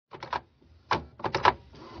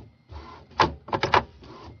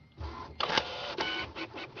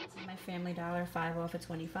Family Dollar, 5 off of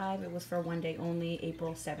 25. It was for one day only,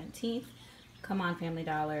 April 17th. Come on, Family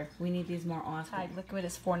Dollar. We need these more often. Tide liquid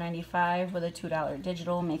is $4.95 with a $2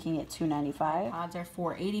 digital, making it $2.95. Pods are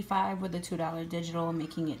 $4.85 with a $2 digital,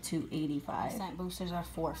 making it $2.85. Scent boosters are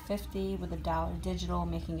 $4.50 with a $1 digital,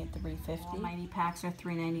 making it $3.50. Almighty packs are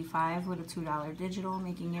 $3.95 with a $2 digital,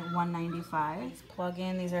 making it $1.95. These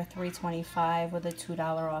plug-in, these are $3.25 with a $2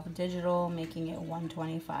 off digital, making it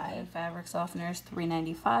 $1.25. Fabric softeners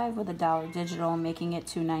 $3.95 with a $1 digital, making it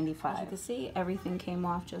 $2.95. As you can see, everything came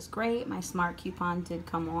off just great. My Smart coupon did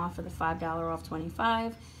come off for the $5 off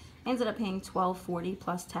 25. Ended up paying $12.40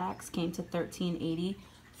 plus tax, came to $13.80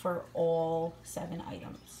 for all 7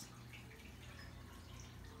 items.